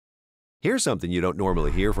Here's something you don't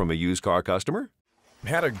normally hear from a used car customer.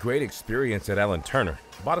 Had a great experience at Allen Turner.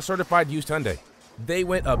 Bought a certified used Hyundai. They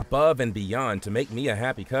went above and beyond to make me a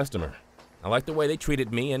happy customer. I like the way they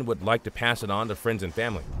treated me and would like to pass it on to friends and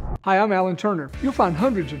family. Hi, I'm Alan Turner. You'll find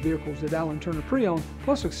hundreds of vehicles at Alan Turner Pre-Owned,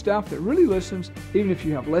 plus a staff that really listens even if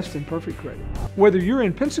you have less than perfect credit. Whether you're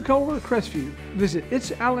in Pensacola or Crestview, visit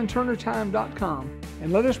itsalanturnertime.com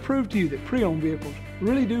and let us prove to you that pre-owned vehicles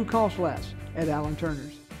really do cost less at Alan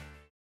Turner's.